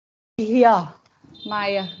hear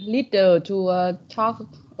my leader to talk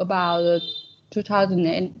about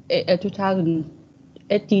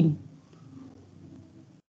 2018.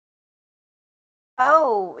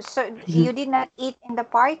 Oh, so you did not eat in the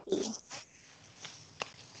party.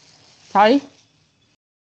 Sorry?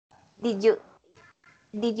 Did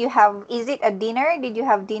you have, is it a dinner? Did you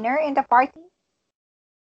have dinner in the party?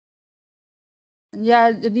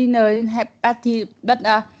 Yeah, the dinner in party, but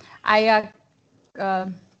I uh, uh,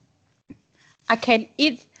 I can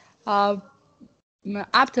eat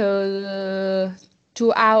after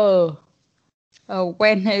 2 hours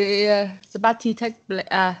when the party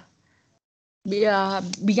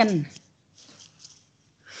begin.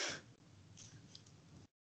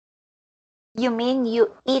 You mean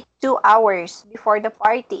you eat 2 hours before the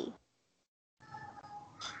party?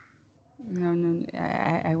 No,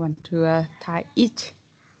 I want to try it.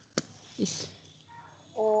 It's,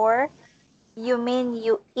 Or you mean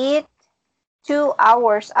you eat 2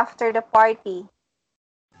 hours after the party?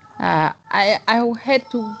 I had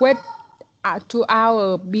to wait 2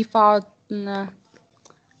 hours before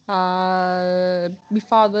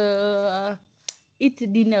the eat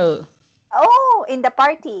dinner. Oh, in the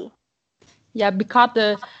party. Yeah, because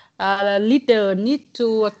the leader need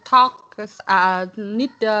to talk.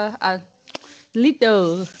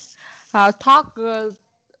 Leader talk the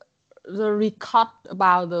record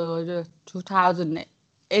about the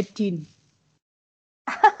 2018.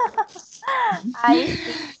 I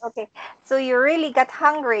see. Okay. So you really got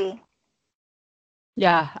hungry.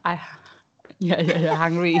 Yeah, yeah,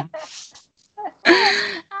 hungry.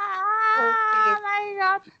 Okay. My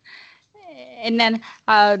God. And then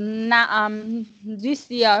now this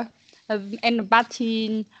year and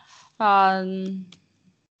party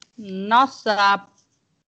not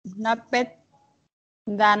not better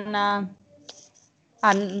than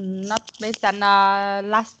not better than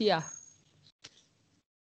last year.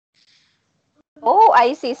 Oh,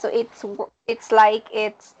 I see. So it's like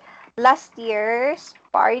it's last year's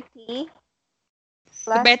party.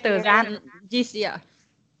 Last Better year. than this year.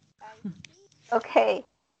 I see. Okay.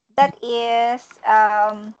 That is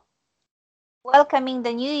welcoming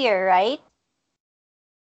the new year, right?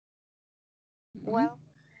 Mhm.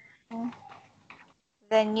 Welcome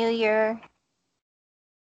the new year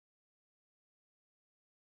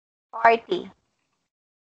party.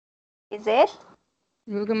 Is it?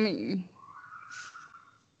 Welcoming,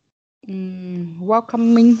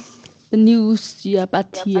 welcoming the new year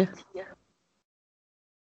party.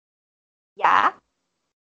 Yeah.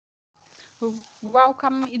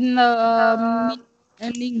 Welcome in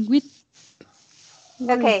language.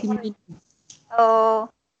 What is Okay. the meaning? Oh,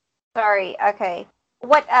 sorry. Okay.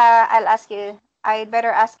 What I'll ask you. I better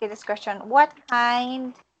ask you this question. What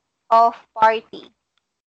kind of party?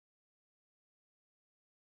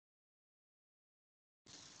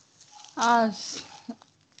 Uh,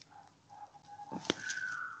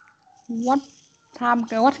 what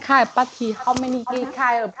what kind of party? How many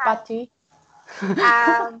kind of party?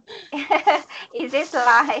 Um, is it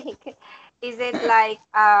like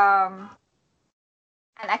an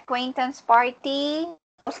acquaintance party,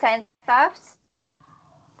 those kind of stuffs?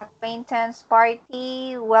 Acquaintance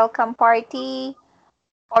party, welcome party,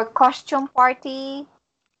 or costume party?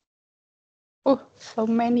 Oh, so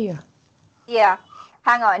many. Yeah,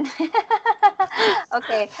 hang on.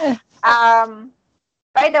 Okay. Um,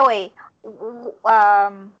 by the way,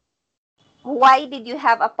 why did you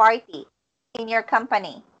have a party in your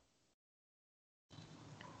company?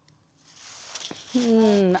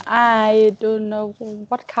 I don't know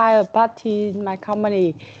what kind of party in my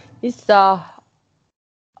company. It's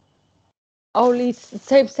only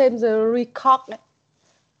same the record.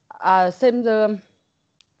 Same the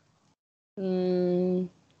um,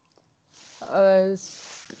 uh,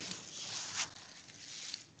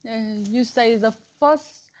 you say the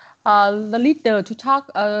first the leader to talk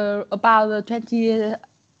about the 20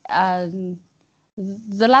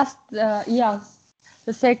 the last year,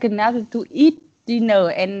 the second after to eat dinner,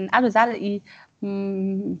 and after that he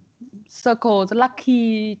circle the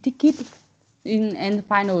lucky ticket in the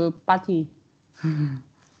final party.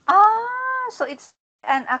 Ah, so it's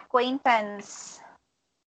like an acquaintance,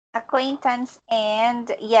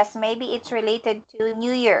 and yes, maybe it's related to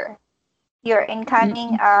New Year. You're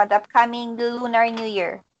incoming the upcoming Lunar New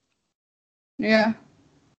Year. Yeah.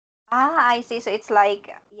 Ah, I see. So it's like,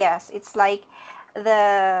 yes, it's like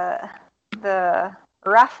the the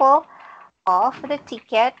raffle of the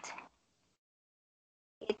ticket.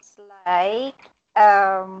 It's like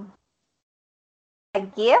a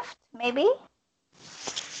gift, maybe,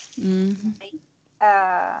 Mm-hmm. like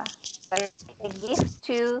uh like a gift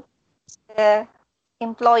to the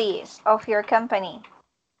employees of your company.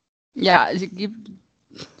 Yeah, you give.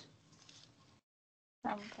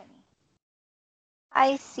 Company.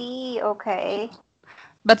 I see. Okay.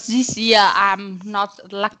 But this year I'm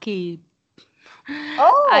not lucky.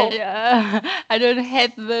 Oh. I don't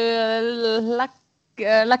have the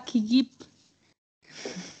lucky gift.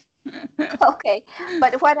 Okay.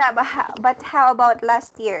 But how about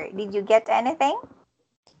last year? Did you get anything?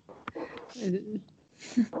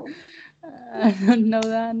 I don't know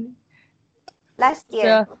that. Last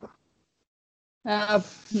year. Uh,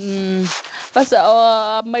 but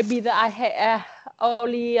maybe that I had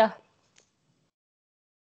only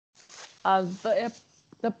the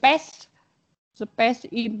best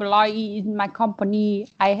employee in my company.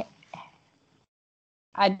 I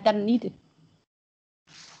don't need it.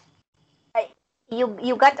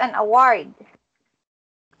 You got an award.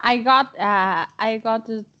 I got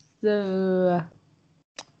the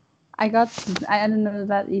I don't know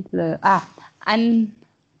that either. And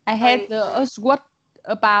I had the what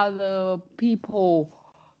about the people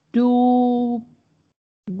do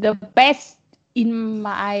the best in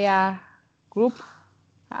my group,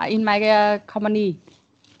 in my company.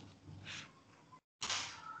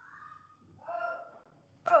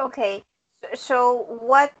 Okay. So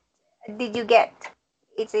what did you get?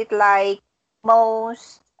 Is it like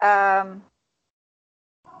most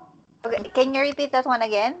okay, can you repeat that one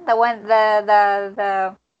again? The one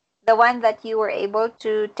that you were able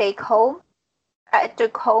to took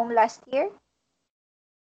home last year?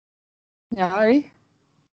 Sorry.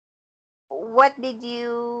 What did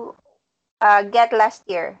you get last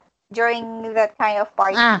year during that kind of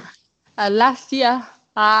party? Last year,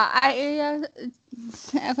 I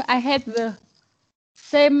had the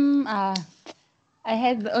same. I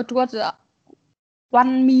had it was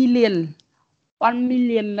 1 million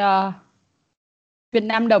Việt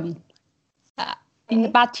Nam đồng in the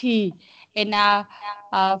party, and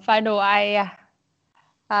final I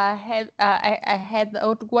had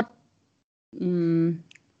what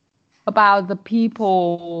about the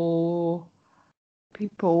people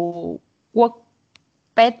work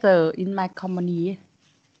better in my company.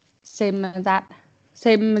 Same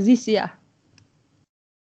this year.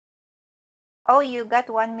 Oh, you got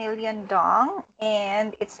 1 million dong,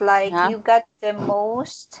 and it's like you got the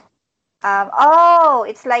most.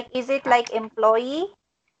 It's like, is it like employee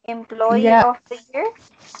of the year?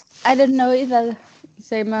 I don't know if the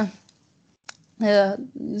same.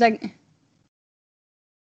 Like,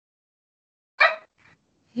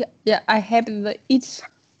 I have each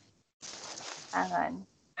Hang on.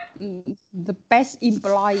 the best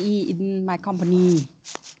employee in my company.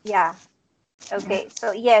 Yeah. Okay.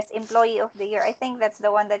 So yes, employee of the year. I think that's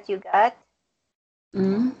the one that you got.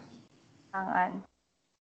 Mm. Hang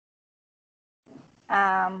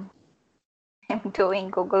on. I'm doing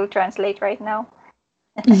Google Translate right now.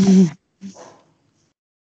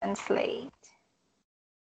 Translate.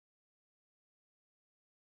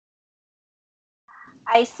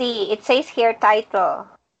 I see. It says here title.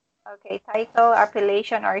 Okay, title,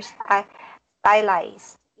 appellation, or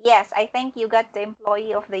stylized. Yes, I think you got the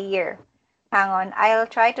employee of the year. Hang on. I'll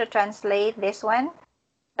try to translate this one,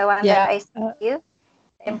 the one that I sent you,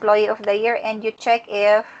 employee of the year, and you check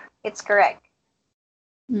if it's correct.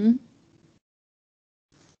 Mm.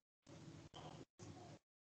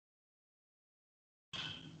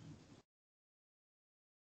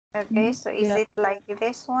 Okay, so is it like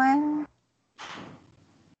this one?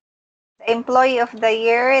 The employee of the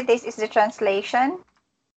year, this is the translation.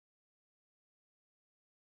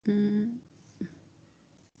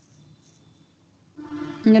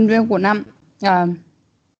 Nhân viên của năm.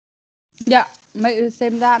 Yeah, maybe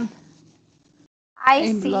same that.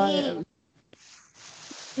 I see.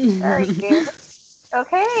 Very good.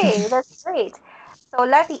 Okay, that's great. So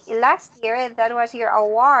last year, that was your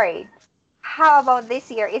award. How about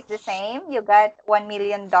this year? It's the same. You got 1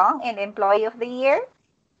 million dong in employee of the year.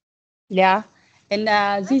 Yeah, and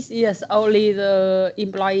this is only the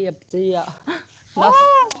employee of the year.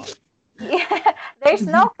 Oh, yeah. There's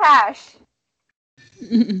no cash.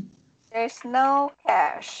 There's no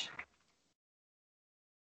cash.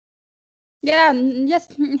 Yeah,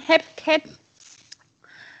 just have cat.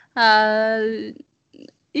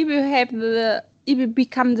 If you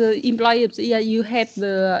become the employee of the year, you have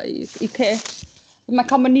my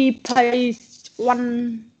company pays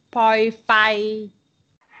 1.5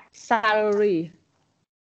 salary,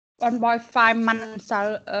 1.5 month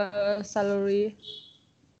salary.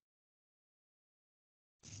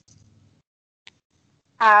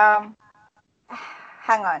 Hang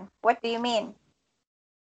on. What do you mean?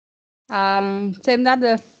 Same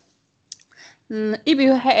that if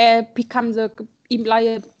you become the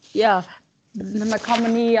employer, yeah, my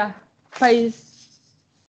company pays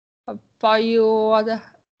for your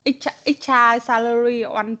each salary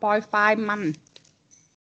 1.5 month.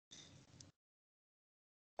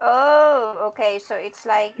 Oh, okay. So it's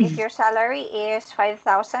like if your salary is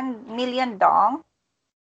 5,000 million dong,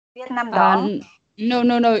 Vietnam dong.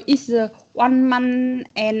 No. It's 1 month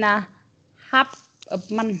and half a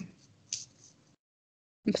month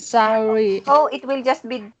salary. Oh, it will just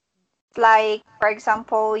be like, for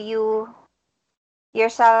example, your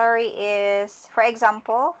salary is, for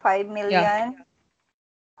example, 5 Yeah, million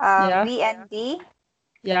yeah, VND,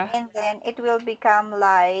 yeah, and then it will become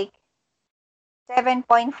like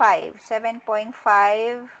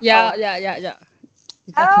 7.5. Oh, yeah.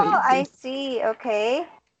 oh, Exactly. I see. Okay.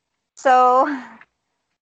 So,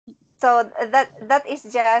 so that is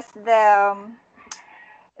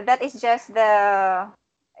just the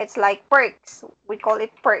it's like perks. We call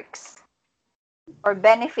it perks or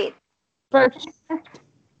benefit. First,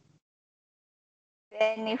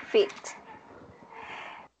 Benefit.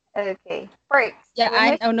 Okay. Perks. yeah, When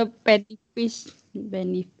I we know the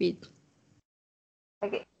benefit.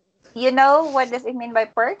 okay. You know what does it mean by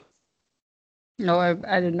perks? No,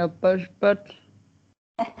 I don't know, but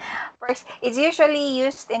Perks. It's usually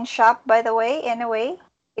used in shop, by the way, anyway.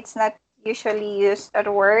 It's not usually used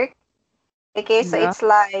at work. Okay, so yeah, it's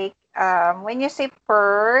like when you say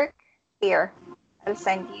perk, here, I'll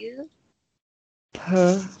send you.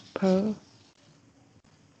 per.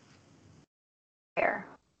 Here.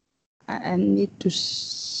 I need to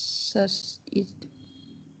search it.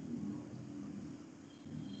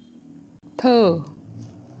 Per.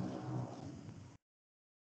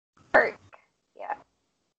 Perk. Yeah.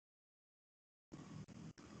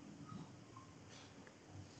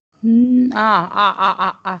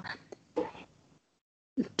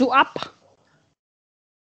 To up.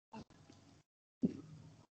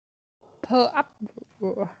 Per up.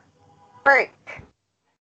 Perk.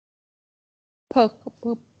 Per.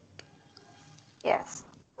 Yes.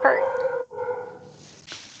 Perk.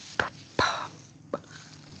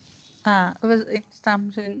 Was it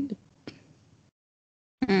something?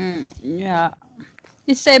 Yeah.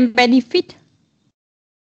 The same benefit.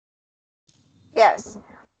 Yes.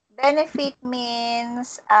 Benefit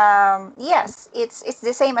means yes, it's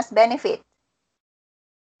the same as benefit,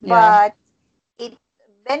 Yeah. but it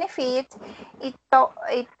benefit it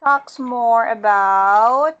talks more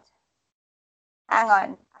about hang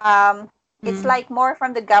on. It's Mm. like more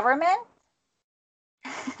from the government.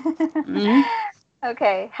 Mm.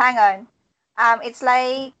 Okay, hang on. It's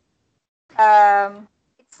like um,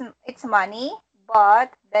 it's money,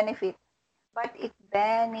 but benefit, but it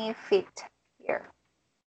benefit here.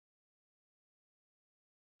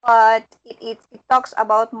 But it talks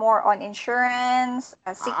about more on insurance,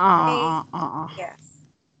 sick pay, Ah, ah, ah, ah. yes,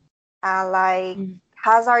 like Mm.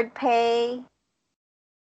 hazard pay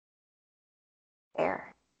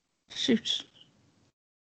there. Six.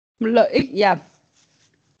 Lợi ích, yeah.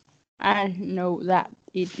 I know that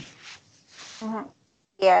it. Mhm.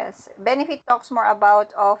 Yes, benefit talks more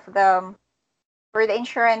about of the for the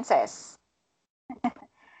insurances.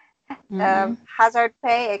 Mm-mm. Hazard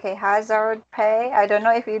pay, okay, hazard pay. I don't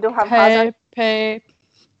know if you do have hazard. Pay,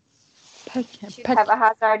 You should pay, have a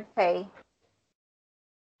hazard pay.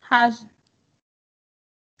 has.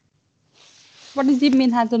 What does it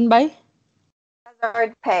mean, Hassan Bay?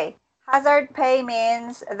 Hazard pay. Hazard pay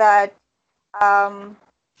means that um,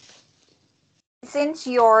 since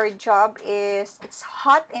your job is it's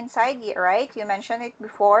hot inside here, right? You mentioned it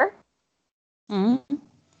before. Mm.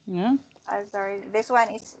 Yeah. Hazard. This one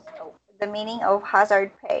is the meaning of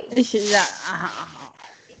hazard pay. This is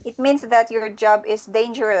It means that your job is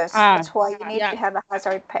dangerous. ah, That's why you need yeah, to have a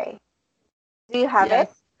hazard pay. Do you have yes,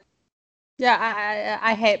 it? yeah.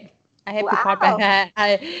 I have because Wow.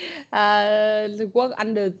 I work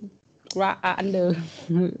under under.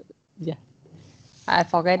 Yeah, I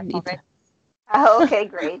forget it. Oh, okay,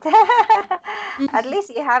 great. At least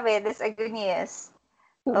you have it. That's a good news.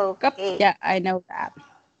 Cấp, Okay. yeah, I know that.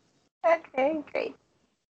 Okay, great.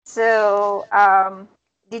 So,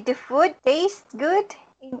 did the food taste good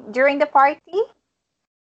during the party?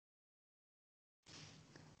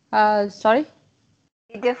 Sorry.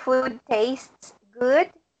 Did the food taste good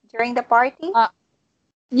during the party? Uh,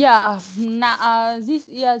 yeah. Now, this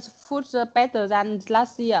year's food's better than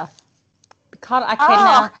last year because I can.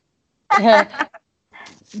 Oh, Uh,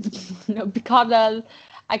 because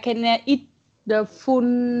I can eat the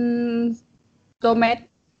full tomato.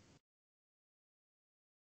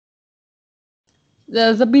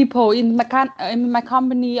 The people in in my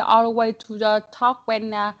company all the way to the talk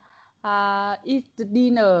when eat the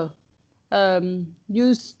dinner.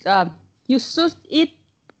 you should eat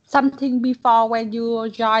something before when you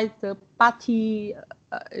join the party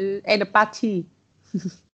at the party.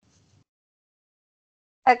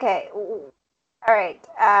 Okay. All right.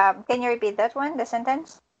 Can you repeat that one, the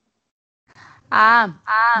sentence?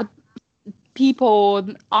 The people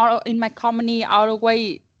all in my company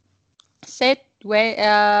always said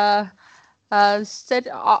where said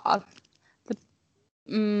the,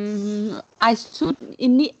 I should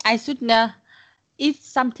eat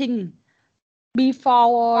something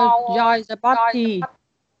before join the party.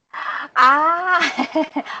 Ah,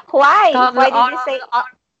 why? Because Why did you say?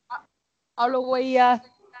 always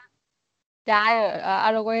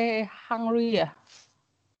die, always hungry.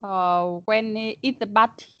 When eat the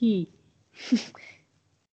party.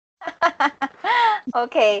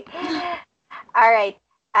 Okay. All right.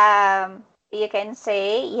 You can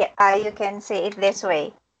say, yeah, you can say it this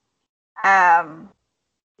way.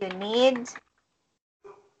 You need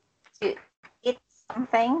to eat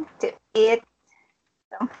something to eat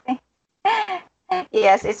something.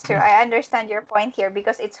 Yes, it's true. I understand your point here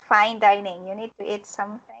because it's fine dining. You need to eat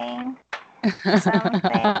something,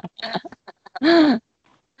 something.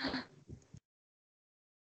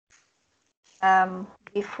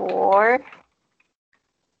 Before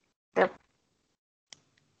the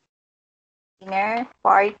dinner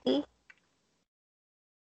party.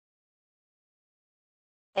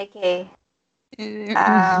 Okay.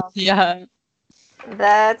 Yeah.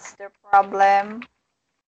 That's the problem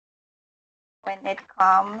when it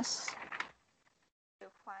comes to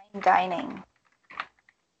fine dining.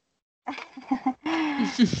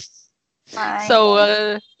 Fine. So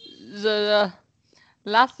the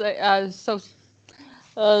last day,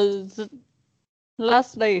 the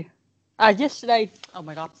last day, yesterday. Oh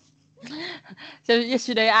my God. So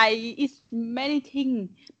yesterday I eat many things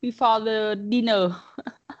before the dinner.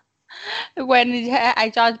 When I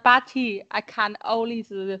join party, I can only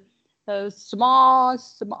the small,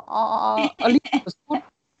 a little spoon,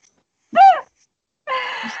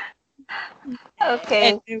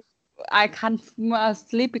 Okay. and I can't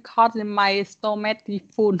sleep because my stomach is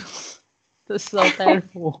full. That's so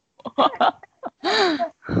terrible.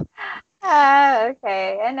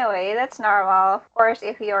 Okay. Anyway, that's normal. Of course,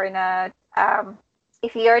 if you're not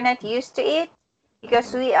used to it,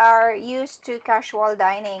 because we are used to casual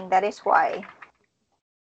dining, that is why.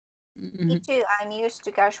 Me too. I'm used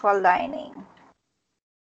to casual dining.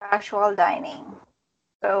 Casual dining.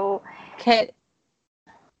 So Okay.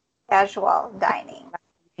 casual dining.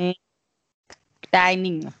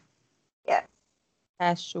 Dining, Yes.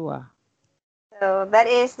 casual. So that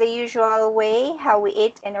is the usual way how we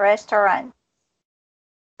eat in restaurant.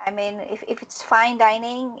 I mean, if it's fine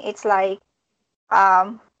dining, it's like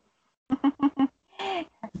um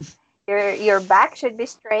your back should be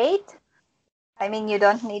straight. I mean, you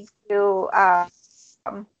don't need to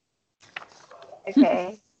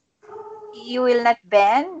okay. You will not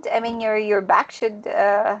bend. I mean, your back should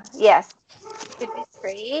yes, should be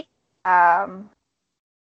straight. Um,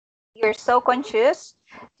 you're so conscious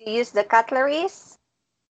to use the cutleries.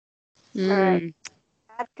 All right, Mm.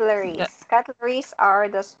 Yeah. cutleries. Cutleries are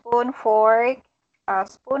the spoon, fork,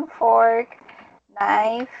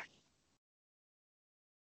 knife.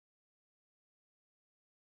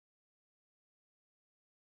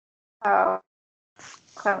 Uh,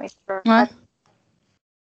 come it's Huh?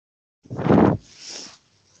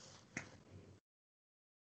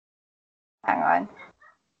 hang on.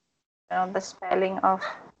 The spelling of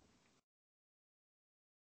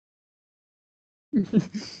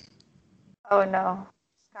oh no,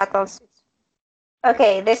 scuttles.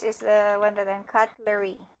 Okay, this is the one that I'm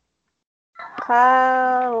cutlery.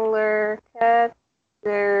 Cutlery.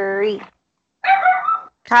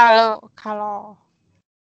 Color.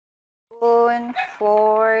 Spoon,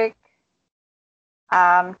 fork,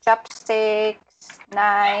 chopsticks,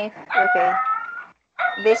 knife. Okay,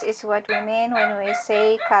 this is what we mean when we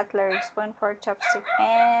say cutlery: spoon, fork, chopstick,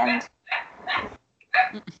 and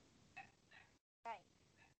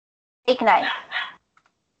steak knife.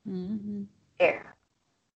 Mm-hmm. There.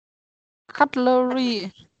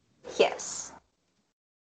 Cutlery. Yes.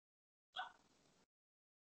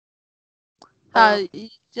 So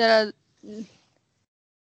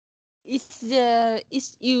It's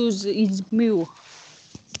it's used in meal.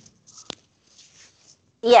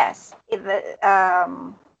 yes,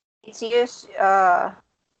 it's used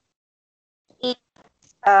eat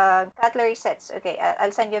cutlery sets. Okay,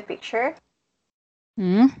 I'll send you a picture.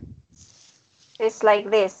 Mm. It's like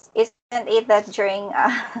this. Isn't it that during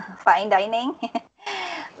fine dining,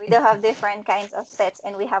 we do have different kinds of sets,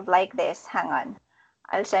 and we have like this. Hang on,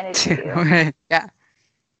 I'll send it to you. Okay. Yeah.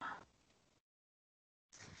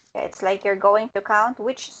 It's like you're going to count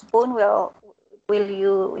which spoon will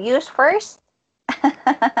you use first.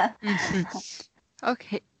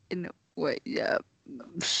 Okay, in a way, yeah.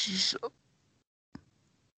 So,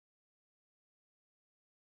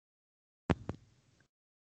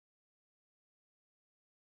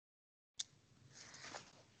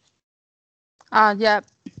 yeah.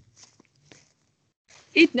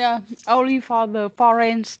 It only for the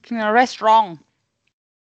foreign restaurant.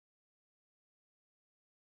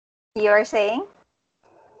 You're saying?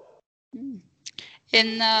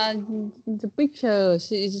 In the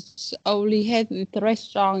pictures, it's only had the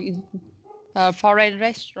restaurant in foreign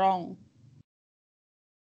restaurant.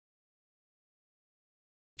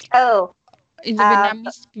 Oh, In the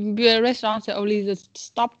Vietnamese beer restaurants, only the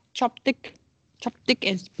chopstick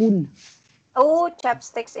and spoon. oh,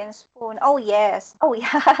 chopsticks and spoon. Oh yes. Oh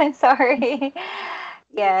yeah. I'm sorry.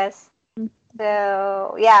 Yes.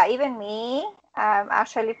 So yeah, even me, I'm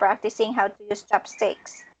actually practicing how to use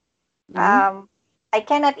chopsticks. Mm-hmm. I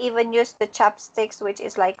cannot even use the chopsticks, which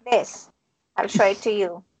is like this. I'll show it to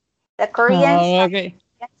you. The Koreans Oh, have okay.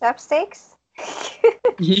 chopsticks.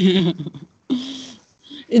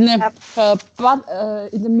 In the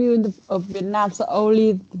but in the middle of Vietnam, so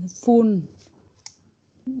only full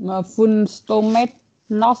full stomach,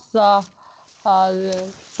 not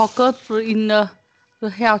focus in the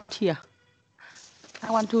healthier.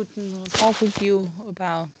 I want to talk with you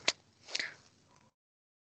about.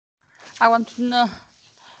 I want to know,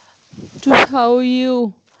 to tell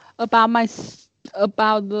you about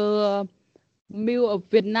about the meal of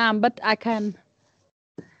Vietnam, but I can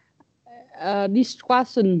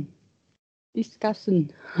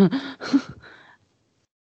discussion.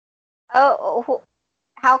 Oh,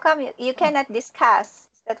 how come you cannot discuss?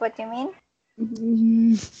 Is that what you mean?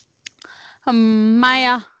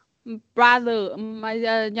 My brother, my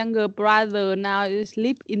younger brother now is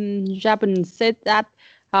live in Japan. Said that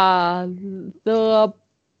the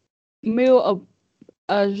meal of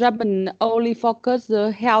Japan only focus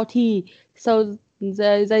the healthy, so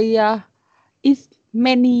they eat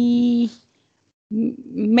many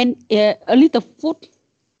a little food,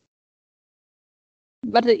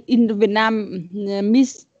 but in the Vietnam,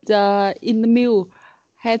 miss in the meal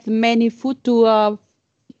has many food to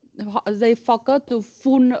they forgot to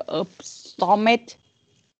full stomach.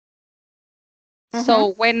 Mm-hmm.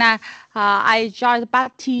 So when I joined the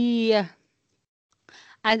party,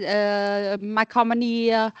 my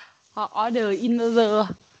company order in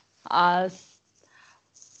the uh,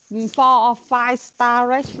 4 or 5 star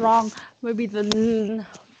restaurant. Maybe the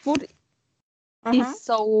food is Mm-hmm.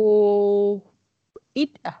 so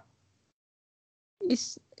it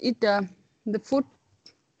is it the food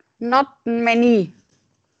not many.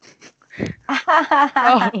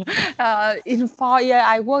 Oh, in 4 years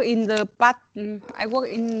I work in the I work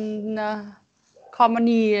in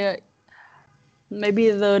company.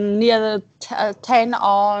 Maybe the near the 10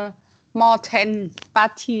 or more 10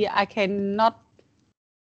 party, I cannot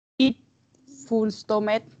eat full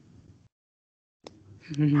stomach.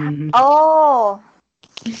 Oh,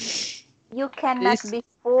 you cannot It's, be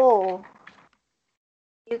full.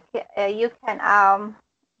 You can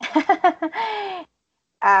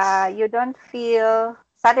you don't feel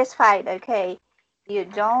satisfied. Okay, you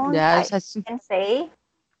don't. I yes, can say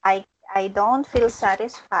I I don't feel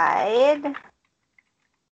satisfied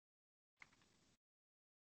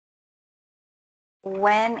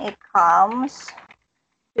when it comes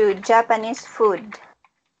to Japanese food.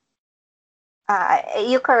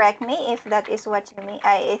 You correct me if that is what you mean.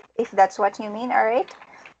 If that's what you mean, all right.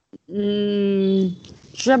 mm,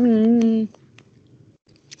 German,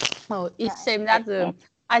 oh, Yeah, it seems I that think.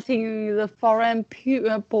 I think the foreign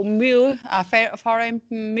people meal, foreign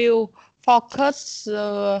meal focus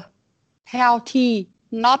healthy,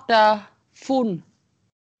 not full.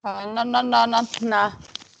 Not.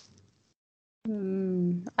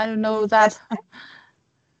 I don't know that. That's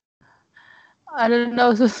I don't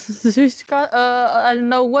know. I don't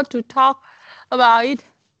know what to talk about it.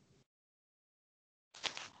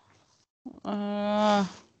 Uh,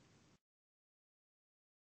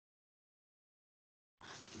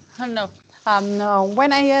 I don't know. No.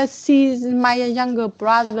 When I see my younger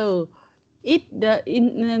brother eat the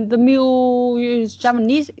meal is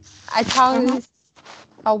Japanese, I mm-hmm.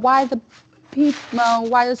 thought why the people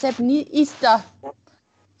why the Japanese eat the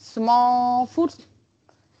small food.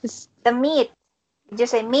 It's The meat. Did you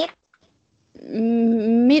say meat?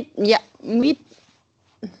 meat, yeah, meat,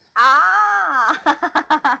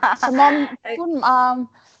 Ah. small food.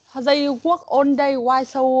 They work all day.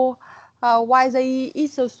 Why they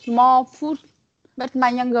eat so small food? But my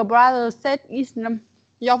younger brother said it's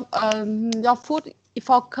your food. it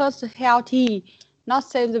focus healthy. Not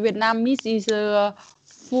say the Vietnamese is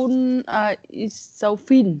full is so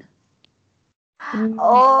thin.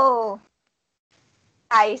 Oh,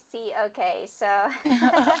 I see. Okay, so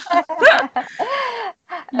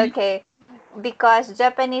okay, because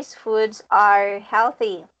Japanese foods are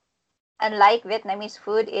healthy, unlike Vietnamese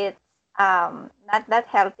food, it's not that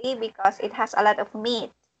healthy because it has a lot of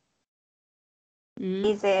meat.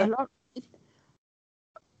 Is A it? lot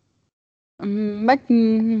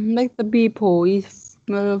make the people is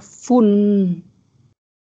full.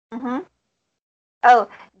 Mm-hmm. Oh,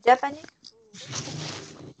 Japanese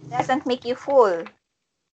doesn't make you full.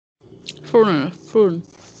 Full.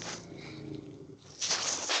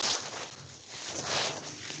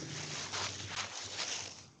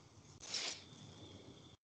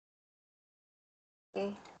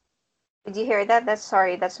 Okay. Did you hear that? That's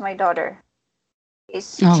sorry. That's my daughter.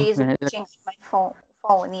 Oh, She's okay. watching my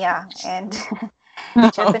phone. Yeah, and Oh.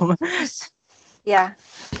 Japanese. Yeah,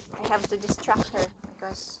 I have to distract her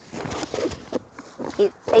because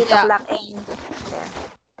it's 8 o'clock Yeah. and yeah.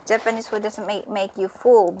 Japanese food doesn't make you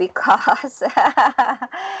full because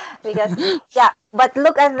because yeah. But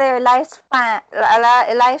look at their life.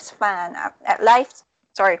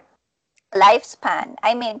 Sorry, lifespan.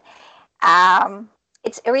 I mean,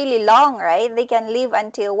 it's really long, right? They can live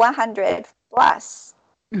until 100 plus.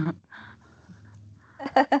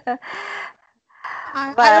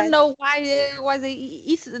 I don't But know why they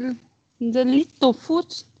eat the little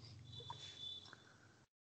food.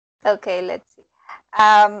 okay, let's see.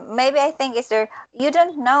 Maybe I think it's their. You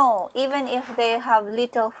don't know, even if they have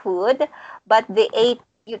little food, but they ate.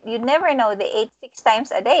 You never know. They ate 6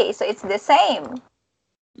 times a day, so it's the same.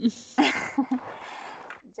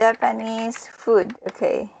 Japanese food.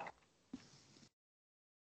 Okay.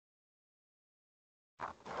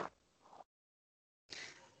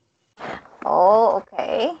 Oh,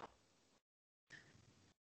 okay.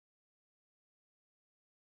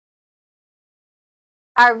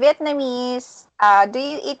 Are Vietnamese? Do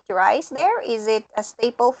you eat rice there? Is it a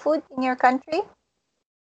staple food in your country?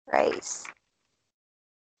 Rice.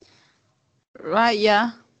 Right,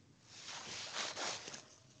 yeah.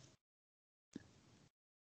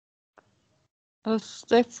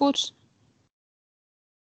 The food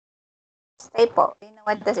Staple. You know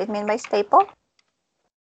what does it mean by staple?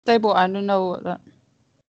 table, I don't know that.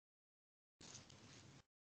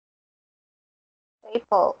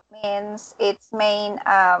 Staple means it's main.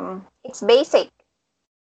 It's basic.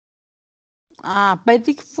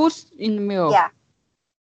 Basic food in the meal. Yeah.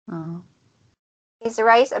 Uh, Is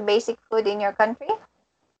rice a basic food in your country?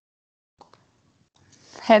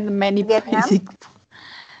 had many Vietnam? basic.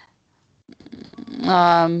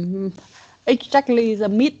 Um, exactly the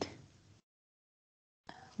meat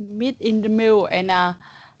in the meal and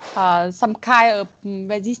some kind of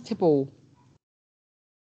vegetable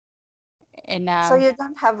and So you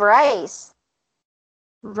don't have rice.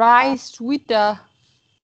 rice with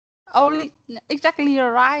only exactly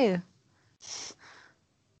rice.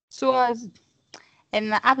 So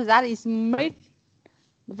and after that is meat,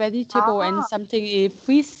 vegetable, and Ah. something is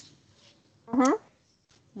fish. Mm-hmm.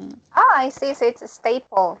 Mm. Ah, I see. So it's a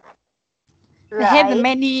staple. They have Right.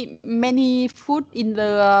 many food in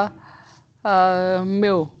the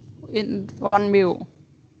meal in one meal.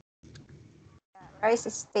 Rice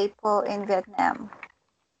is staple in Vietnam.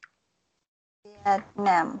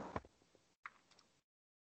 Vietnam.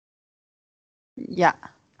 Yeah.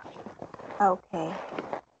 Okay.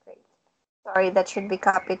 Great. Sorry, that should be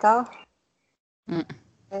capital. Mm.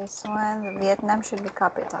 This one, the Vietnam should be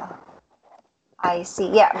capital. I see.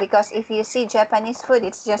 Yeah, because if you see Japanese food,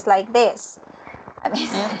 it's just like this. I mean,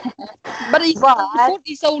 But it's, the but food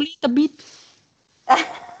is only a bit.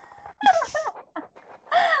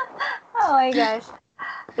 oh my gosh,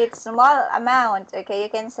 it's small amount. Okay, you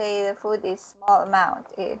can say the food is small amount.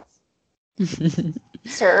 It's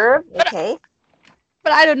served. but Okay.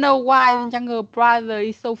 but I don't know why the younger brother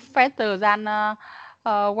is so fatter than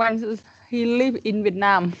when he live in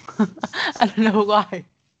Vietnam. I don't know why.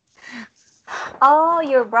 Oh,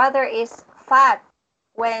 your brother is fat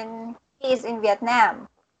when he's in Vietnam,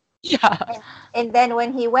 Yeah. and and then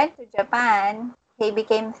when he went to Japan, he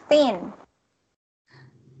became thin.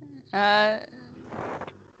 Uh,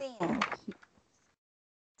 Thin.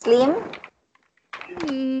 Slim.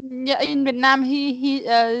 yeah, in Vietnam he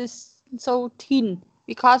is so thin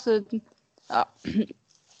because uh,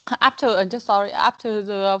 after just sorry after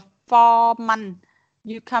the 4 months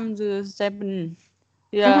you come to Japan.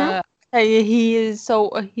 Mm-hmm. Yeah, he is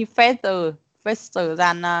so he faster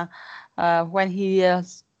than when he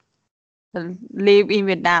live in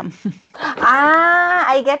Vietnam.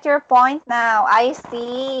 I get your point now. I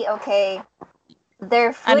see. Okay.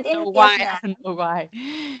 Their I food in know why. Vietnam. I know why.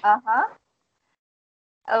 Uh-huh.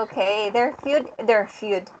 Okay. Their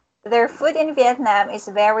food in Vietnam is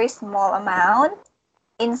very small amount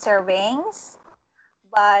in servings.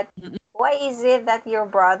 But why is it that your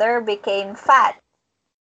brother became fat?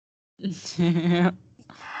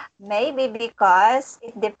 Maybe because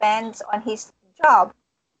it depends on his job.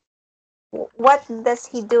 What does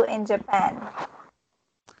he do in Japan?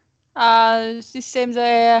 She seems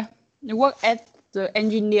the work as the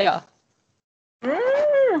engineer.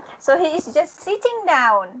 So he is just sitting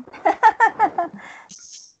down.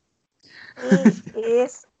 He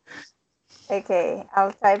is, okay,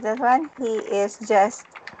 I'll type that one. He is just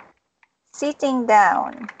sitting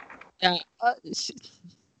down. Yeah.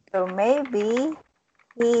 So maybe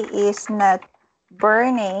he is not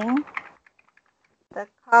burning the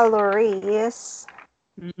calories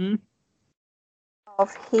Mhm.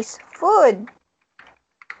 of his food.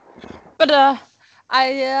 But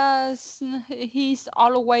he's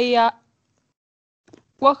always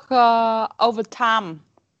work overtime.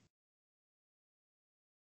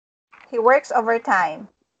 He works overtime.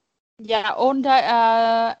 Yeah, all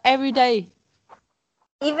day, every day.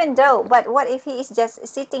 Even though, but what if he is just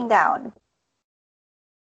sitting down?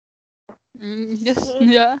 Yes, He,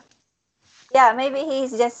 yeah, yeah, maybe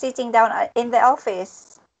he's just sitting down in the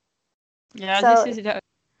office. yeah. This So, is the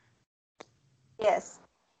yes.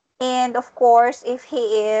 And of course, if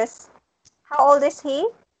he is, how old is he?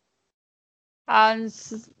 and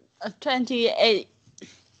 28.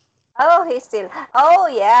 Oh, he's still. Oh,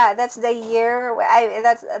 yeah, that's the year.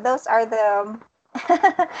 That's those are the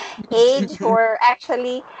age where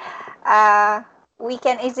actually uh we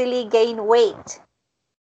can easily gain weight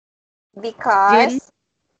Gain, because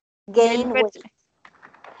gain gain weight. weight.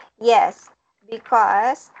 Yes,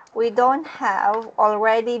 because we don't have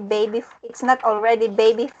already baby. It's not already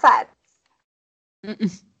baby fat.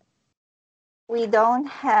 Mm-mm. We don't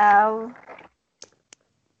have.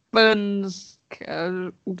 Burns.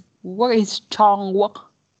 What is strong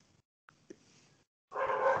work?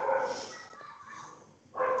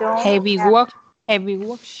 Don't Heavy have. work. Heavy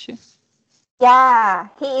work. Yeah,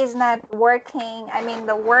 he is not working. I mean,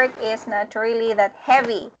 the work is not really that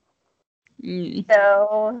heavy. Mm.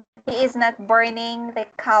 So he is not burning the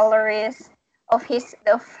calories of his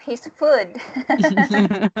food.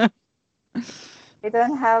 We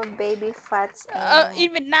don't have baby fats anymore.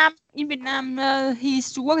 In Vietnam,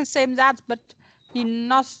 he's work the same that, but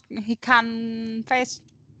he can face.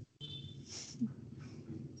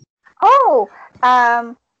 Oh,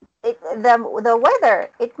 the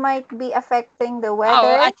weather. It might be affecting the Oh,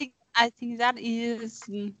 weather. I think that is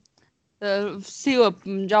siêu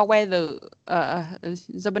do weather,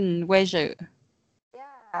 do bình weather.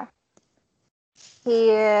 Yeah, he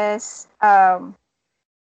is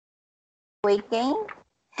weight gain.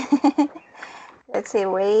 Let's say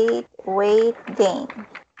weight gain.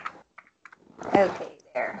 Okay,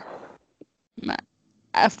 there.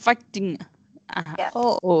 Affecting. Yeah,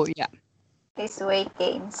 Yeah. his weight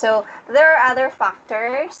gain. So there are other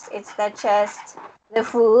factors. It's not just the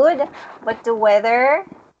food, but the weather.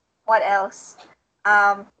 What else?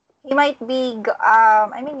 He might be.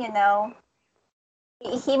 I mean,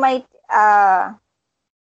 he might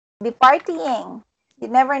be partying. You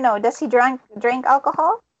never know. Does he drink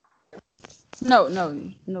alcohol? No, no,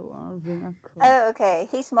 no. Drink alcohol. Oh, okay.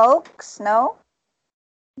 He smokes? No?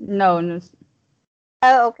 No, no.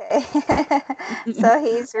 Oh, okay. So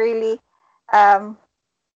he's really um,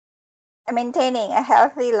 maintaining a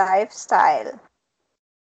healthy lifestyle.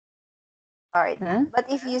 All right. Huh? But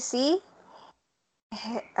if you see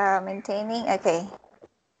maintaining, okay,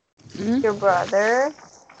 Mm? your brother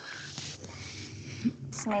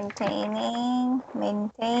is maintaining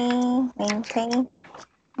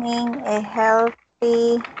a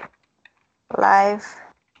healthy lifestyle.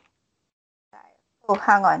 Oh,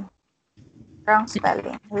 hang on. Wrong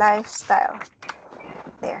spelling. Lifestyle.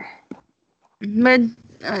 There. Main,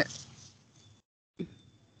 uh,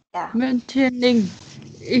 Yeah. maintaining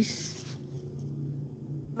is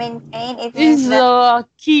Maintain, it means is that, the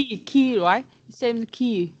key, right? Same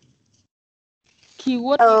key.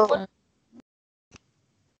 Keyword. oh,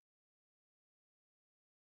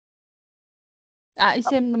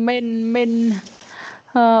 Xem main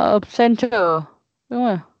center. Đúng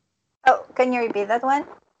rồi. oh, can you repeat that one?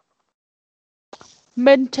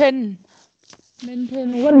 Maintain.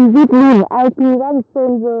 Maintain. What does it mean? I think that is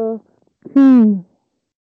the key.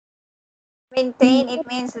 Maintain, it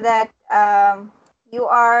means that you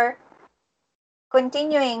are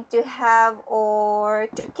continuing to have or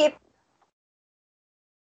to keep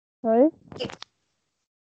Sorry?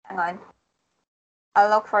 Hang on. I'll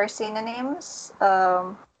look for synonyms.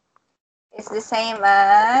 It's the same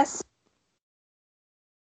as.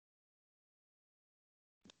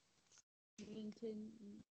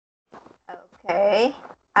 Okay.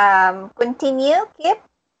 Continue, keep,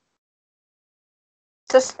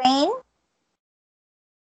 sustain.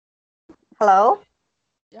 Hello?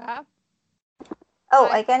 Yeah. Oh,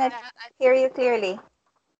 I cannot hear you clearly.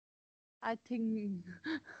 I think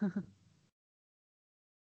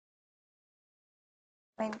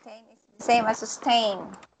Maintain is the same as sustain.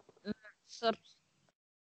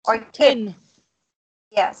 Or keep. sustain.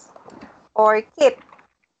 Yes. Or keep.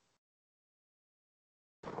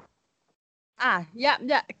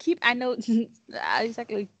 Yeah. Keep. I know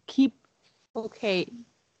exactly. Keep. Okay.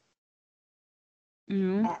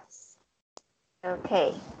 Yes.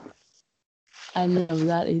 Okay. I know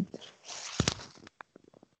that it.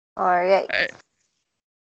 All right.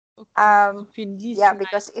 Finish Yeah, my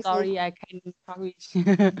because if story, you, I can publish.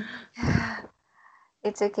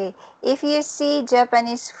 it's okay. If you see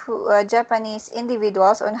Japanese Japanese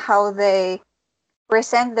individuals on how they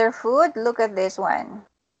present their food, look at this one.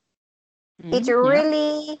 It Yeah.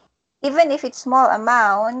 really, even if it's small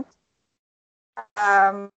amount,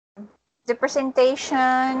 the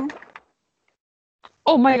presentation.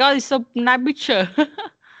 Oh my God! It's a nice picture.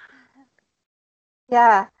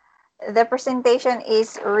 Yeah, the presentation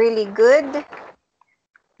is really good,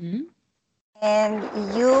 and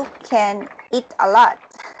you can eat a lot.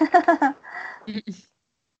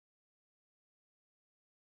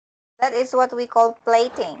 That is what we call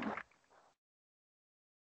plating.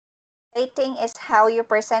 Plating is how you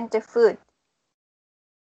present the food.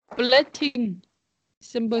 Plating.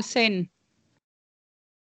 Simple sen.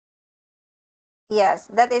 Yes,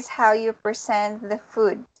 that is how you present the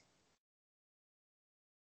food.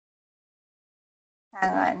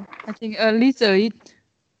 Hang on. I think a little it.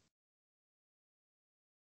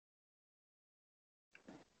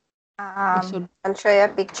 I'll show you a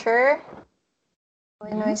picture.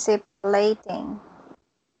 When we say plating.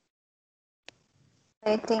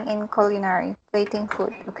 Plating in culinary. Plating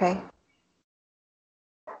food. Okay.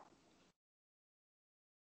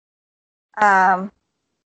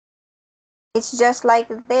 It's just like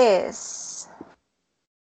this.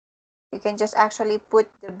 You can just actually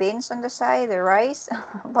put the beans on the side, the rice,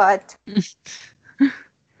 but you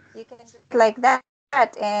can do it like that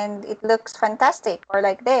and it looks fantastic, or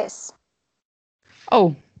like this.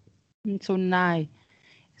 Oh, so nice.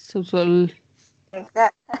 So Like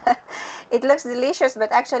that. It looks delicious,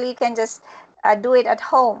 but actually you can just do it at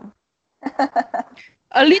home.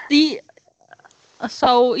 a little.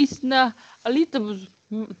 So it's a little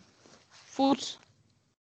food.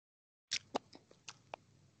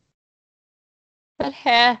 But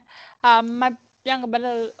here, my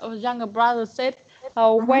younger brother said,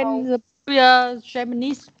 when the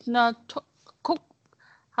Japanese cook,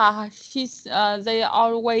 they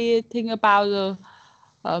always think about the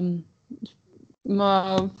um,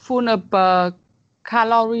 full of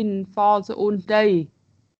calorie for the whole day.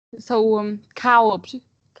 So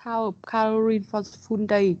calorie for the full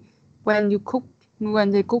day when they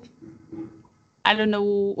cook. I don't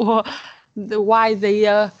know why they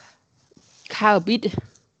carb it.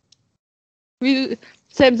 We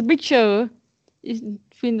same the picture is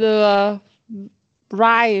between the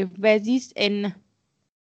rice, veggies, and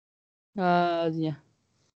yeah.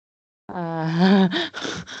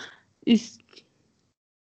 It's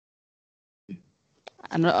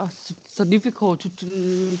I don't know, so difficult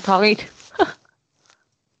to talk it.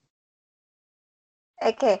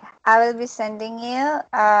 Okay, I will be sending you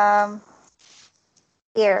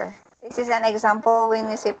here. This is an example when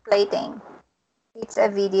we say plating. It's a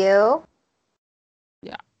video.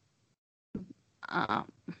 Yeah.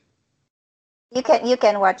 You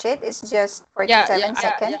can watch it. It's just 47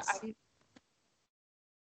 seconds.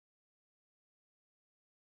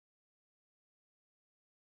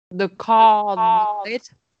 The corn it.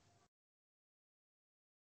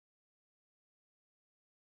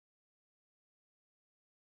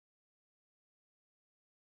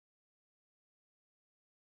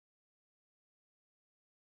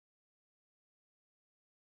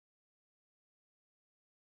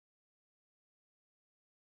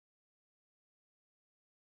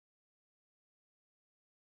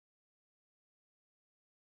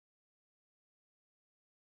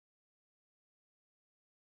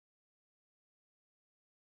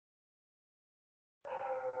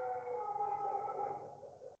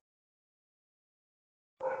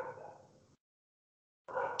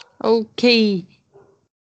 Okay.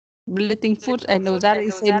 Relating food, I know that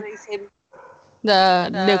is in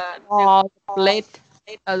the plate.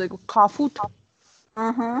 core food.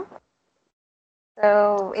 Mm-hmm.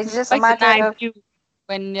 So it's just a Make the matter knife of you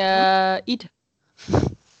when eat.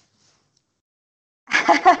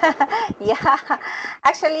 yeah.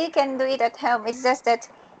 Actually, you can do it at home. It's just that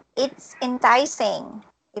it's enticing.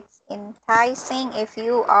 It's enticing if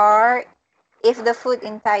the food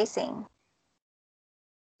enticing.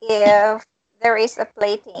 If there is a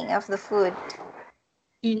plating of the food,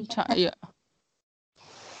 Yeah.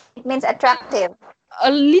 it means attractive.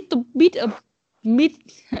 A little bit of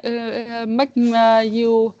meat make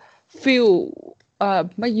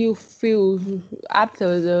make you feel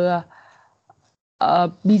after the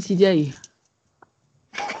busy day.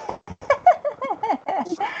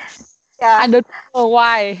 Yeah. I don't know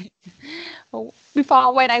why.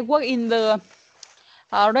 Before when I work in the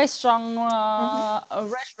Mm-hmm.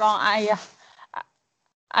 restaurant,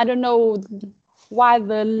 I don't know why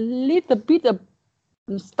the little bit of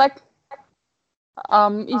steak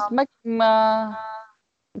is making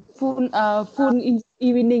full in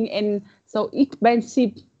evening and so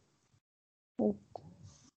expensive.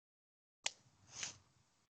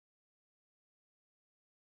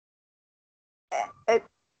 Uh,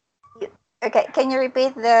 okay, can you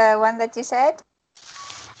repeat the one that you said?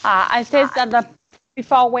 I said that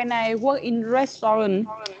before when I work in restaurant,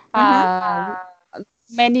 Mm-hmm.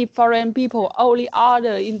 many foreign people only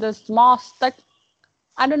order in the small steak.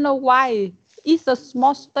 I don't know why. It's a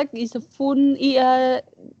small steak. It's a full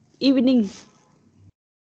evening,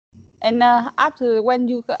 and after when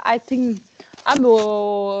you, I think, I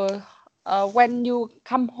will. When you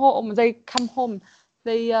come home, they come home.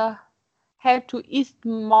 They have to eat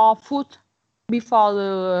more food before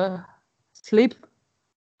the sleep.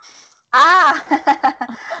 Ah,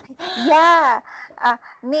 yeah.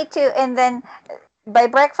 Me too. And then by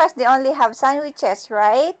breakfast, they only have sandwiches,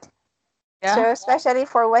 right? Yeah. So especially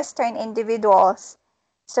for Western individuals.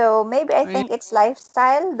 So maybe I Yeah. think it's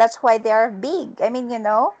lifestyle. That's why they are big. I mean,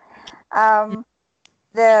 um,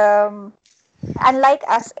 the unlike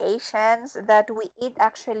us Asians that we eat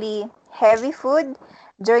actually heavy food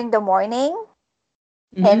during the morning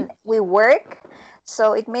Mm-hmm. and we work.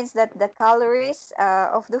 So it means that the calories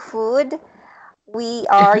of the food we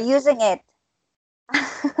are using it.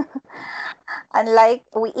 Unlike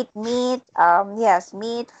we eat meat, yes,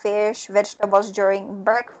 meat, fish, vegetables during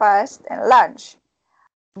breakfast and lunch.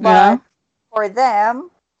 Yeah. But for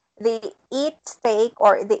them, they eat steak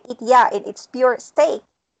or they eat, yeah, it's pure steak.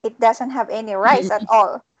 It doesn't have any rice at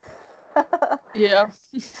all Yeah.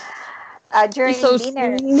 It's during so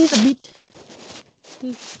dinner. little bit.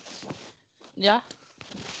 Yeah.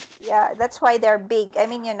 Yeah, that's why they're big. I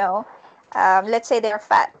mean, let's say they're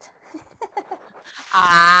fat.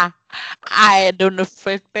 Ah, I don't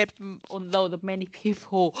afraid pet, although the many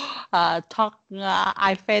people talk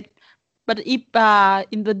I fed. But if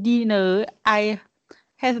in the dinner I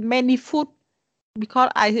have many food because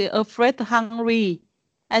I afraid hungry.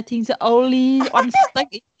 I think the only one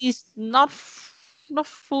steak is not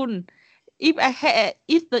full. If I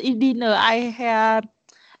eat the dinner,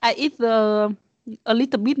 I eat the a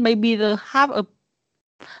little bit, maybe the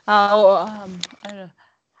I don't know,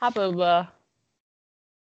 half of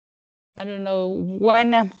I don't know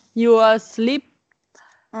when you sleep.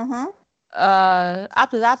 Mm-hmm.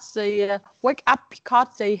 After that, they wake up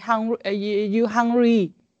because they hungry. You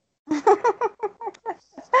hungry.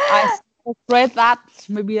 I afraid that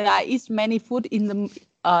maybe I eat many food in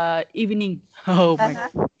the evening. Oh my Uh-huh.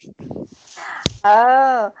 god.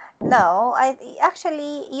 Oh, no,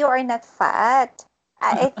 you are not fat.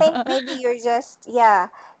 I think maybe you're just, yeah,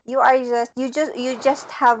 you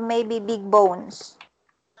just have maybe big bones.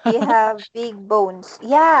 You have big bones.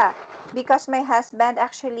 Yeah, because my husband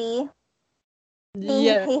actually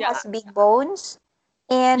Yeah, he has big bones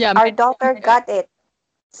and yeah, our daughter got it.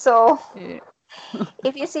 So yeah.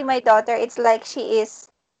 if you see my daughter, it's like she is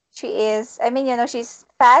I mean, she's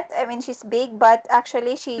fat. I mean, she's big, but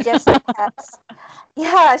actually she just has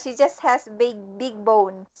yeah, she just has big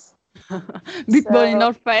bones. Big body, So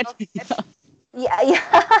not fat. yeah,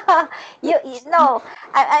 yeah. you know,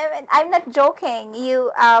 I'm not joking.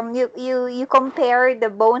 You compare the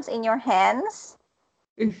bones in your hands,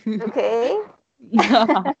 okay?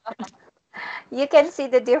 You can see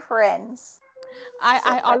the difference.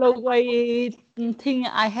 So I always think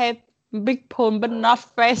I have big bone but not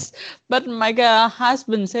fat. But my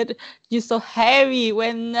husband said you're so heavy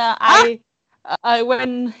when ah,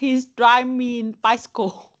 when he's driving me in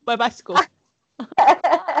bicycle by bicycle.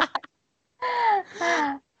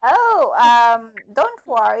 oh, don't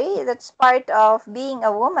worry. That's part of being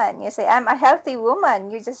a woman. You say I'm a healthy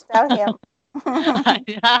woman. You just tell him.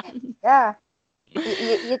 Yeah. Yeah,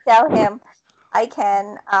 you tell him. I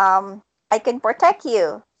can protect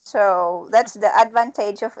you. So that's the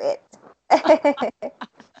advantage of it.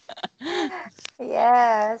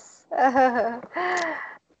 Yes.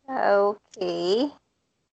 Okay.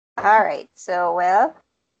 All right. So, well,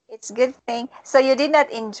 it's good thing. So you did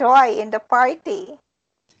not enjoy in the party.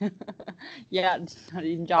 Yeah, I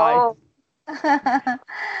enjoy. Oh. All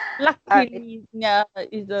right. Luckily,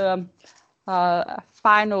 is the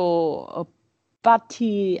final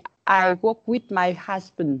party I work with my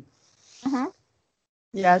husband. Mm-hmm.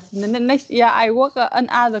 Yes, next year I work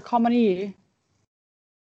another company.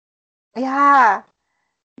 Yeah.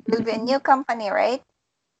 It will be a new company, right?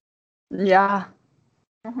 Yeah.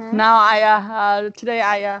 Mm-hmm. Now today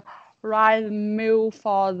I write mail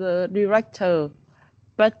for the director,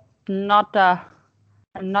 but not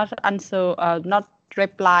answer, not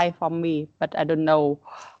reply for me. But I don't know,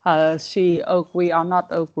 she agree or not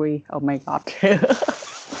agree. Oh my God.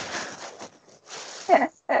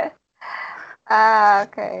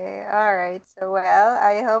 Okay. All right. So, well,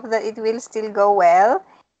 I hope that it will still go well.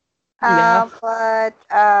 Yeah. But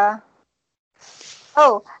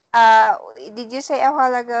oh, did you say a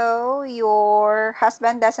while ago your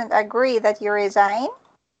husband doesn't agree that you resign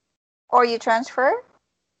or you transfer?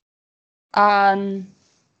 Um,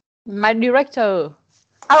 my director,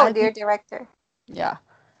 Oh, I dear think, director. yeah.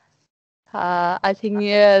 I think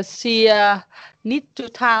she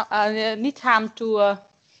need time to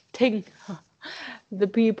think. The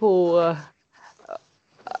people,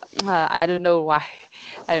 I don't know why.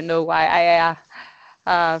 I don't know why.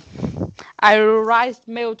 I write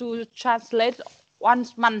mail to translate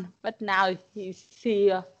once month, but now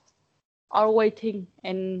she always think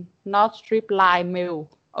and not reply mail.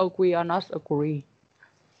 Agree or not agree.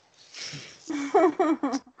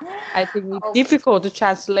 I think it's Oh, difficult to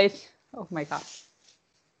translate. Oh my God.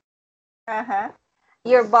 uh-huh.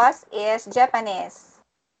 Your boss is Japanese.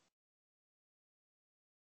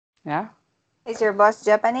 Yeah. Is your boss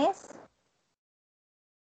Japanese?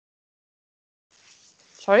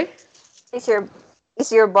 Sorry.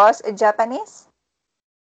 Is your boss a Japanese?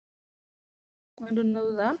 I don't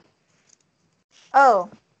know that. Oh,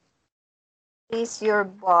 is your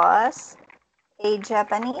boss a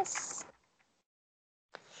Japanese?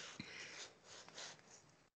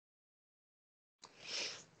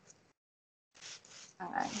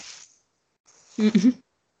 Hang on.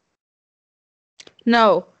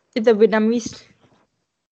 No, it's a Vietnamese.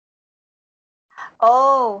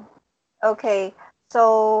 Oh, okay.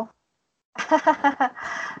 So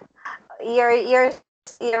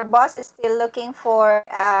your boss is still looking for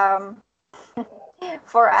a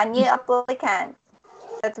new applicant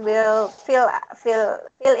that will fill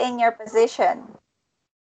in your position.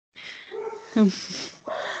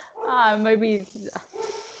 Maybe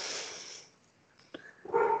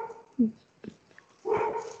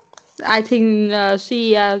I think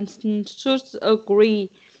she should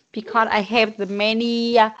agree because I have the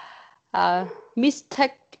many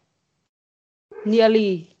mistake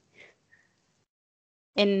nearly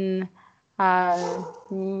in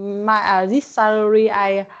my this salary.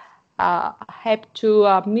 I have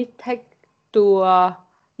to mistake to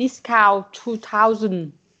discount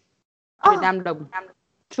 2,000 Việt Oh, Nam đồng,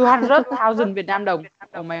 200,000 Việt Nam đồng.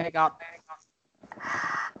 Oh my God.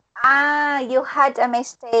 you had a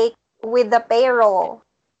mistake with the payroll.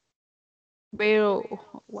 Bill,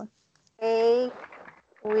 what? Okay,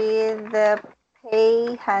 with the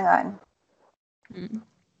hang on, Mm.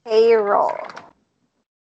 payroll.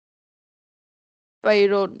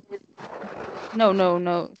 Payroll. No, no,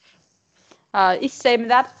 no. It's same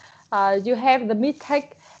that you have the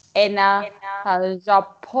mistake and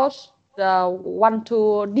job post want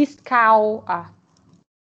to discount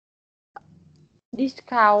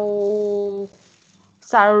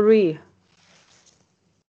salary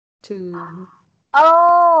to,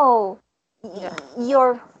 Oh, yeah,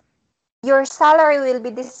 your salary will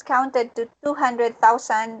be discounted to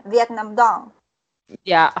 200,000 Vietnam dong.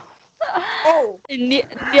 yeah. Oh,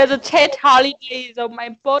 Near the Tet holiday, so my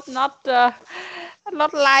boss not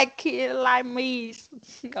like me.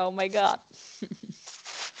 Oh my God.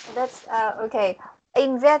 that's okay.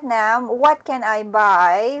 In Vietnam, what can I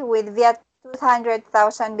buy with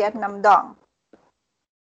 200,000 Vietnam dong?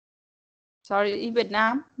 Sorry, in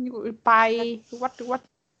Vietnam, you buy what?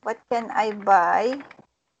 What can I buy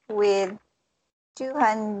with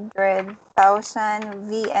 200,000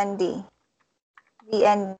 VND?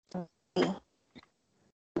 VND.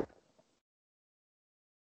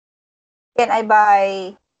 Can I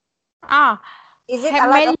buy? Ah, Is it have a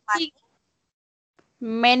lot of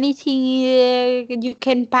many things you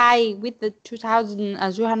can buy with the 2,000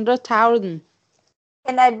 200,000.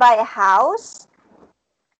 Can I buy a house?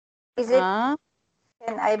 Is it, Uh,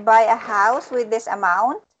 can I buy a house with this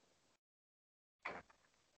amount?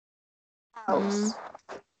 mm, House.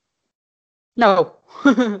 no.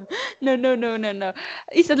 No.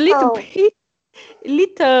 It's a little Oh, bit,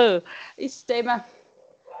 little. It's the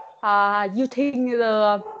you think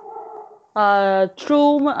the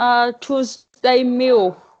Tuesday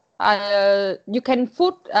meal. You can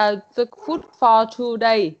food the food for 2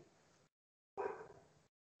 day.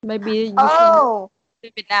 Maybe you can oh,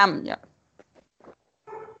 in Vietnam, yeah.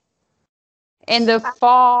 And the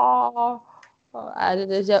for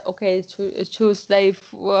okay, Tuesday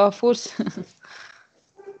foods.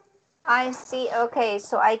 I see. Okay,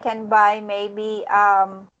 so I can buy maybe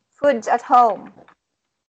foods at home.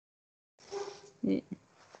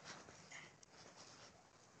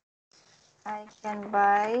 I can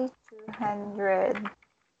buy 200,000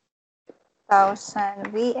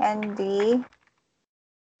 VND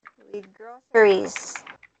with groceries.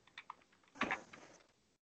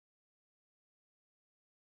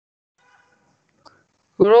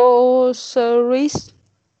 Groceries.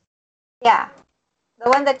 Yeah, the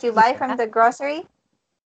one that you buy from Yeah. the grocery,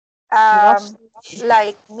 Groceries.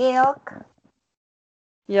 like milk,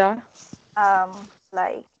 Yeah.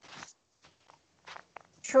 like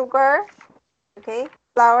sugar, okay,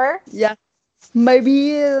 flour. Yeah.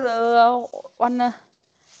 Maybe one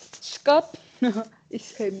skirt. It's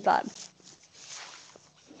same that.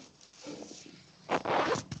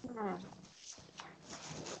 Hmm,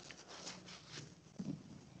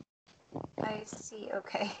 I see.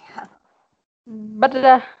 Okay.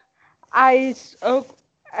 But I so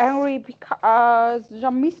angry because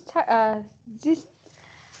the mistake this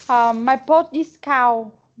my pot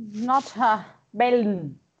discount not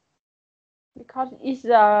balance because it's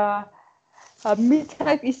a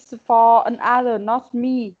mistake is for another not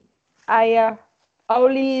me. I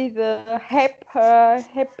only the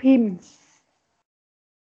help him.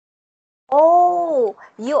 Oh,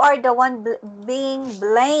 you are the one being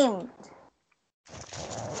blamed.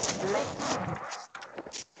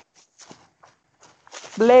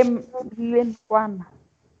 Blame one.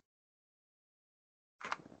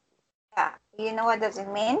 Yeah, you know what does it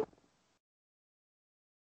mean?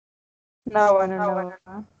 No, I don't know.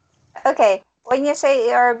 Okay, when you say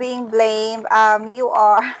you are being blamed, you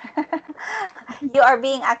are you are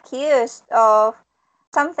being accused of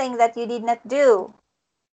something that you did not do.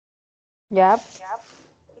 Yep.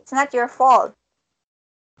 It's not your fault.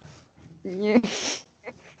 Yeah.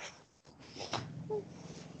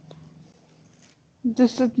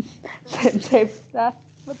 Just same that.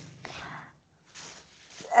 But,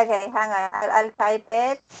 Okay, hang on. I'll type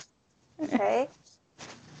it. Okay,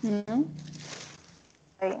 mm,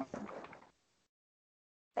 okay,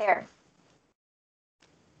 there.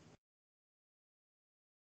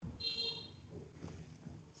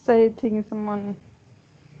 say thing someone.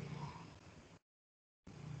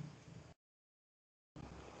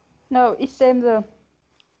 No, it's same the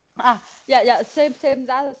yeah same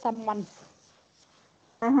that as someone.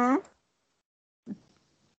 Mm-hmm.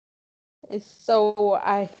 It's so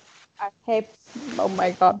I have oh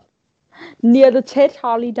my god near the Tết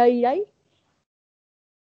holiday đấy.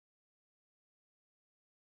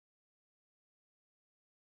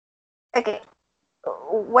 Okay,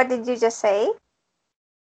 what did you just say?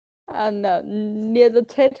 And near the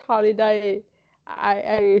Tết holiday,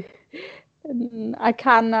 I I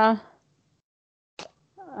can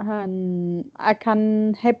I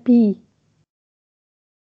can happy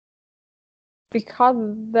because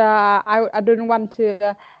I don't want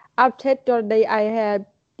to after your day I have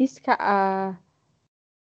this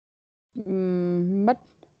mất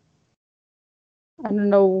I don't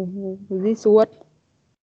know this word.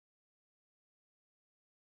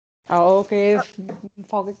 Oh, okay,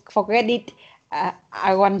 forget it.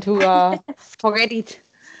 I want to forget it.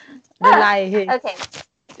 The lie here. Okay.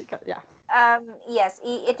 Yeah. Yes,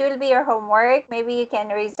 it will be your homework. Maybe you can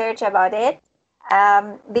research about it.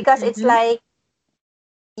 Because it's Mm-hmm. like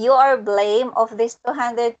you are blamed of this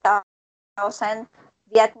 200,000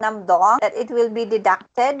 Vietnam dong that it will be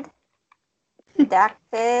deducted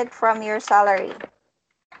from your salary.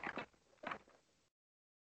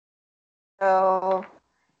 So,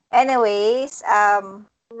 anyways,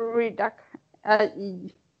 Reduct.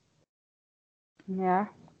 Yeah.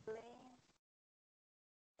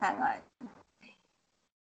 hang on.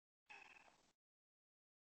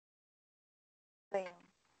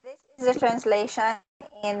 This is the translation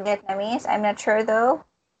in Vietnamese. I'm not sure though.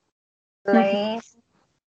 Blame.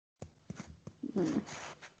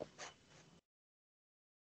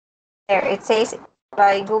 There, it says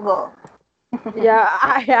by Google. Yeah,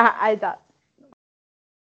 I thought.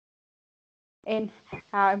 And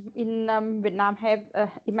in Vietnam have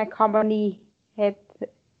in my company have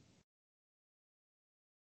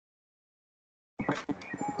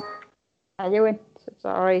you win.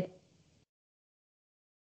 Sorry.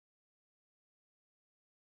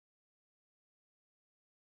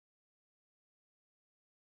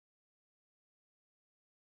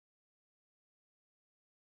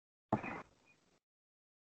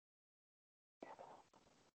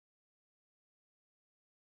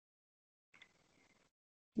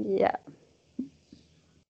 Yeah.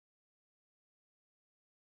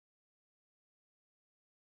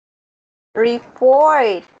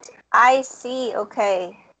 Report. I see.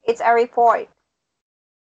 Okay. It's a report.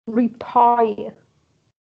 Report.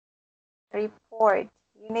 Report.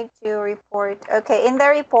 You need to report. Okay. In the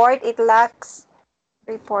report, it lacks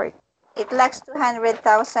report. It lacks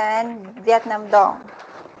 200,000 Vietnam dong.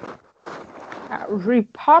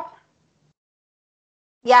 Report.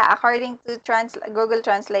 Yeah, according to Google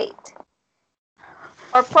Translate.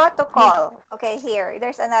 Or protocol. Okay, here.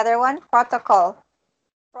 There's another one. Protocol.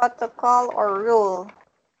 Protocol or rule.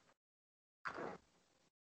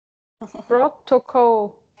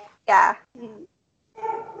 Protocol. Yeah.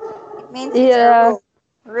 It means it's a Yeah. rule.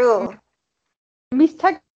 Rule.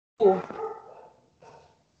 Mistake.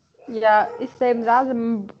 Yeah, it's same that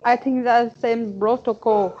I think that's same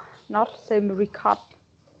protocol, not same record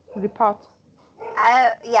report.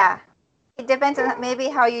 Yeah. It depends on maybe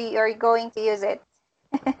how you're going to use it.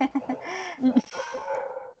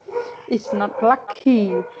 It's not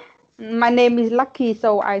lucky. My name is Lucky,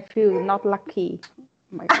 so I feel not lucky. Oh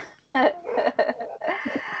my God.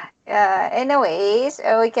 Yeah. Anyways,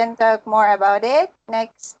 we can talk more about it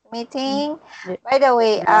next meeting. Yeah. By the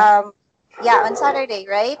way, Yeah. yeah, on Saturday,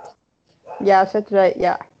 right? Yeah, that's right.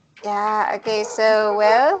 Yeah. Yeah. Okay. So,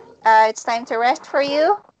 well, it's time to rest for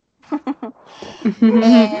you.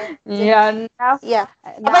 And Yeah. Now, yeah.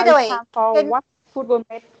 Oh, by now the it's way, time for good. what football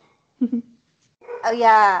match. Oh,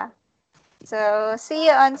 yeah. So, see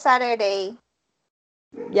you on Saturday.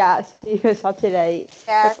 Yeah. See you Saturday.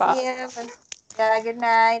 Bye Yeah. bye. See you. Yeah. Good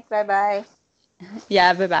night. Bye bye.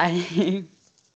 Yeah. Bye bye.